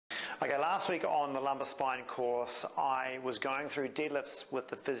Okay, last week on the lumbar spine course, I was going through deadlifts with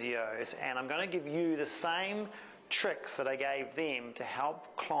the physios, and I'm going to give you the same tricks that I gave them to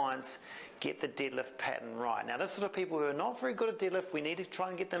help clients get the deadlift pattern right. Now, this is for people who are not very good at deadlift. We need to try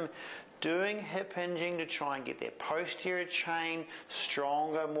and get them doing hip hinging to try and get their posterior chain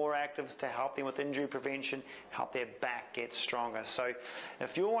stronger, more active to help them with injury prevention, help their back get stronger. So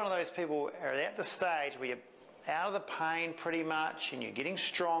if you're one of those people who are at the stage where you're out of the pain pretty much and you're getting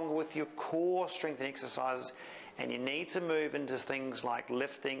stronger with your core strengthening exercises, and you need to move into things like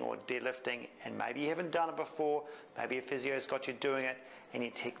lifting or deadlifting, and maybe you haven't done it before, maybe a physio's got you doing it and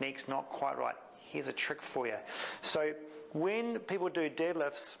your technique's not quite right, here's a trick for you. So when people do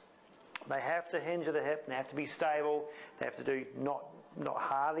deadlifts, they have to hinge at the hip and they have to be stable. They have to do not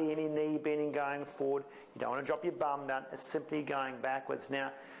hardly any knee bending going forward. You don't want to drop your bum down, it's simply going backwards.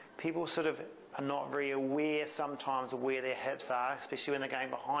 Now, people sort of are not very aware sometimes of where their hips are, especially when they're going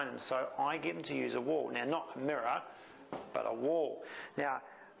behind them. So I get them to use a wall. Now, not a mirror, but a wall. Now,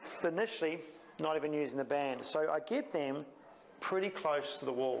 initially, not even using the band. So I get them pretty close to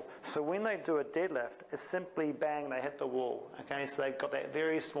the wall. So when they do a deadlift, it's simply bang, they hit the wall. Okay, so they've got that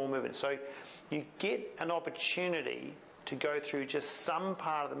very small movement. So you get an opportunity to go through just some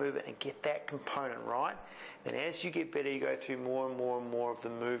part of the movement and get that component right. And as you get better, you go through more and more and more of the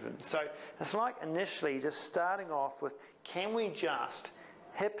movement. So it's like initially just starting off with, can we just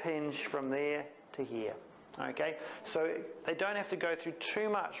hip hinge from there to here? Okay, so they don't have to go through too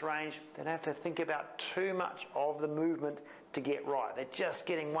much range. They don't have to think about too much of the movement to get right. They're just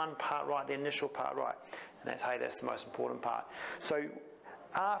getting one part right, the initial part right. And that's, hey, that's the most important part. So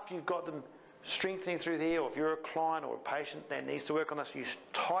after you've got them strengthening through here, or if you're a client or a patient that needs to work on this, you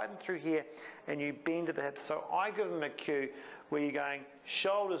tighten through here and you bend to the hips. So I give them a cue where you're going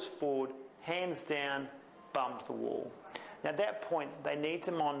shoulders forward, hands down, bum to the wall. Now at that point, they need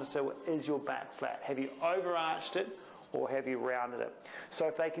to monitor, is your back flat? Have you overarched it or have you rounded it? So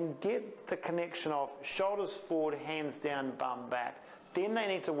if they can get the connection of shoulders forward, hands down, bum back, then they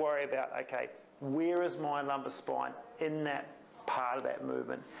need to worry about, okay, where is my lumbar spine in that part of that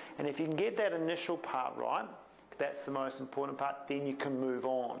movement? And if you can get that initial part right, that's the most important part, then you can move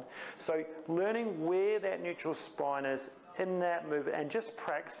on. So learning where that neutral spine is in that movement and just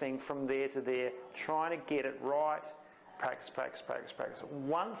practicing from there to there, trying to get it right, practice, practice, practice, practice.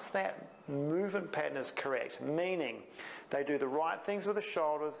 Once that movement pattern is correct, meaning they do the right things with the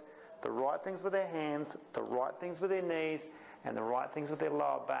shoulders, the right things with their hands, the right things with their knees, and the right things with their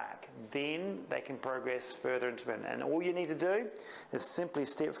lower back, then they can progress further into it. And all you need to do is simply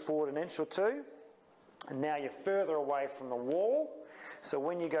step forward an inch or two, and now you're further away from the wall. So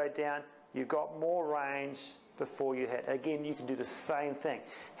when you go down, you've got more range before you hit. Again, you can do the same thing.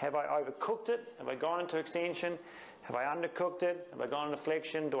 Have I overcooked it? Have I gone into extension? Have I undercooked it? Have I gone into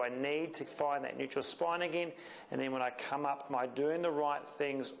flexion? Do I need to find that neutral spine again? And then when I come up, am I doing the right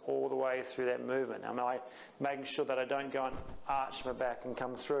things all the way through that movement? Am I making sure that I don't go and arch my back and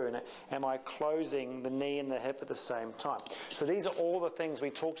come through? And am I closing the knee and the hip at the same time? So these are all the things we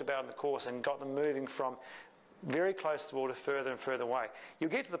talked about in the course and got them moving from very close to the wall to further and further away.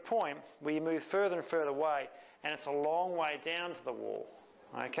 You'll get to the point where you move further and further away and it's a long way down to the wall.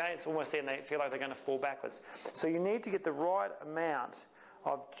 Okay, it's almost there and they feel like they're going to fall backwards. So you need to get the right amount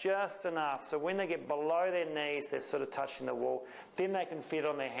of just enough. So when they get below their knees, they're sort of touching the wall. Then they can feel it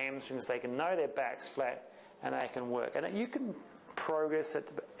on their hamstrings. They can know their back's flat and they can work. And you can progress it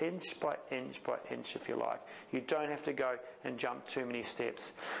inch by inch by inch if you like. You don't have to go and jump too many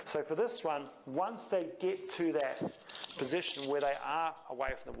steps. So for this one, once they get to that position where they are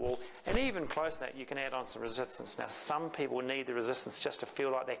away from the wall, and even close to that, you can add on some resistance. Now, some people need the resistance just to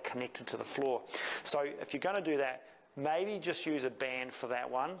feel like they're connected to the floor. So if you're going to do that, maybe just use a band for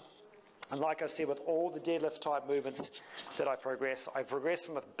that one. And like I said, with all the deadlift type movements that I progress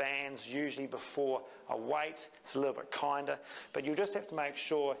them with bands usually before a weight. It's a little bit kinder, but you just have to make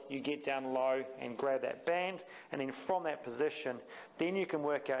sure you get down low and grab that band, and then from that position, then you can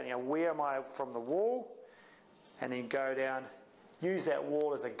work out, where am I from the wall, and then go down, use that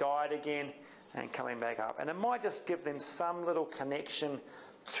wall as a guide again, and coming back up. And it might just give them some little connection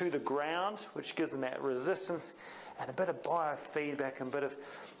to the ground, which gives them that resistance and a bit of biofeedback and a bit of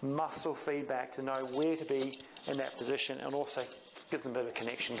muscle feedback to know where to be in that position, and also gives them a bit of a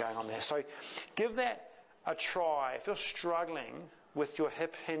connection going on there. So give that a try. If you're struggling with your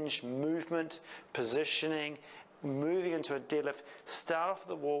hip hinge movement, positioning, moving into a deadlift, start off at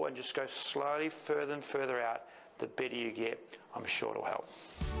the wall and just go slowly further and further out. The better you get, I'm sure it'll help.